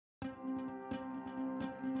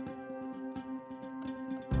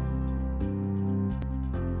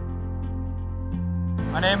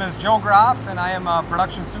My name is Joe Groff, and I am a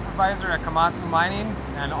production supervisor at Komatsu Mining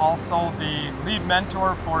and also the lead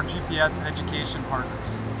mentor for GPS Education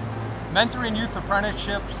Partners. Mentoring youth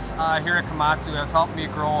apprenticeships here at Komatsu has helped me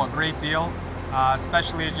grow a great deal,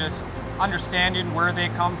 especially just understanding where they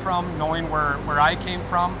come from, knowing where I came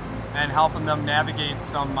from, and helping them navigate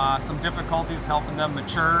some difficulties, helping them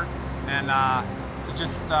mature, and to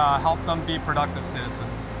just help them be productive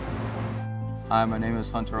citizens. Hi, my name is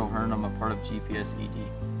Hunter O'Hearn. I'm a part of GPS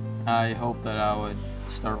ED. I hope that I would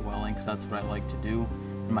start welding because that's what I like to do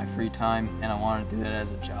in my free time, and I want to do that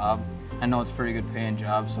as a job. I know it's a pretty good paying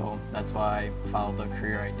job, so that's why I followed the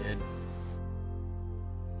career I did.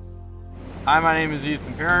 Hi, my name is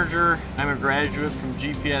Ethan Perringer. I'm a graduate from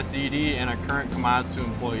GPS ED and a current Komatsu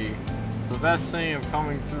employee. The best thing of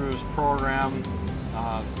coming through this program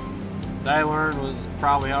that I learned was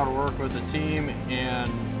probably how to work with a team and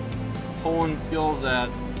honing skills that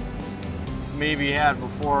maybe you had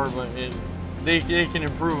before, but they can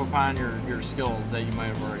improve upon your skills that you might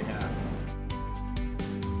have already had.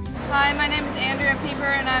 Hi, my name is Andrea Pieper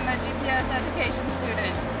and I'm a GPS education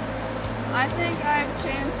student. I think I've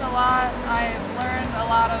changed a lot. I've learned a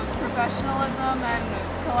lot of professionalism and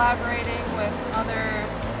collaborating with other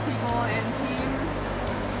people in teams.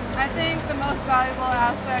 I think the most valuable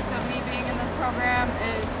aspect of me being in this program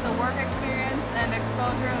is the work experience and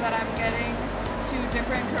exposure that I'm getting to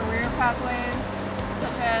different career pathways,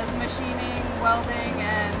 such as machining, welding,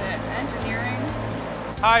 and engineering.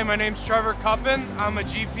 Hi, my name's Trevor Cuppin. I'm a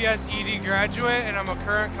GPS ED graduate and I'm a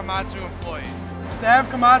current Komatsu employee. To have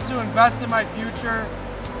Komatsu invest in my future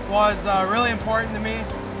was really important to me.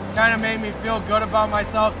 Kind of made me feel good about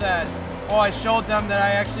myself that, oh, I showed them that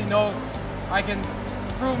I actually know I can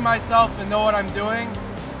prove myself and know what I'm doing.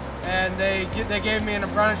 And they gave me an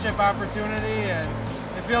apprenticeship opportunity, and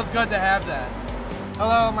it feels good to have that.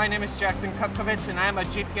 Hello, my name is Jackson Kupkovitz and I'm a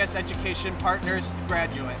GPS Education Partners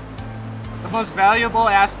graduate. The most valuable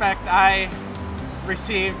aspect I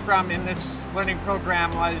received from in this learning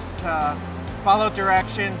program was to follow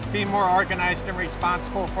directions, be more organized and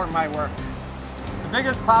responsible for my work. The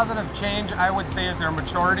biggest positive change, I would say, is their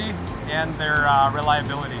maturity and their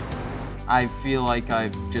reliability. I feel like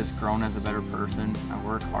I've just grown as a better person. I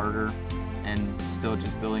work harder and still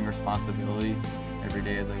just building responsibility every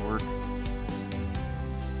day as I work.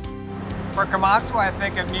 For Komatsu, I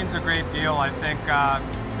think it means a great deal. I think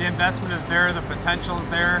the investment is there, the potential's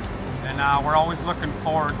there, and we're always looking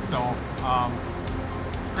forward, so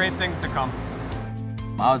great things to come.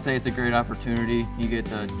 I would say it's a great opportunity. You get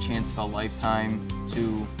the chance of a lifetime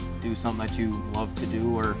to do something that you love to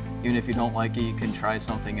do, or even if you don't like it, you can try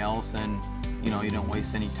something else and you don't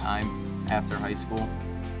waste any time after high school.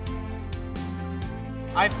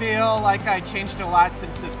 I feel like I changed a lot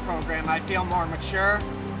since this program. I feel more mature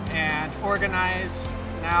and organized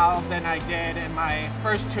now than I did in my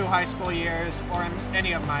first 2 high school years or in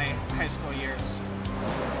any of my high school years.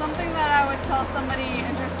 Something that I would tell somebody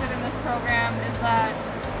interested in this program is that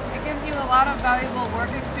it gives you a lot of valuable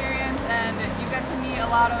work experience and you get to meet a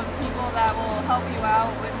lot of people that will help you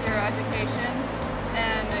out with your education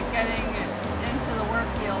and getting into the work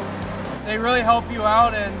field. They really help you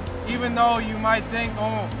out, and even though you might think,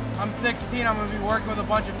 oh, I'm 16, I'm going to be working with a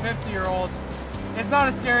bunch of 50-year-olds, it's not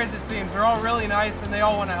as scary as it seems. They're all really nice and they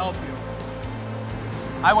all want to help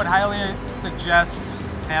you. I would highly suggest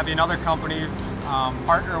having other companies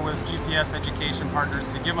partner with GPS Education Partners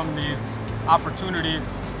to give them these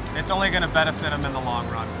opportunities. It's only going to benefit them in the long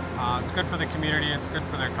run. It's good for the community, it's good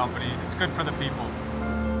for their company, it's good for the people.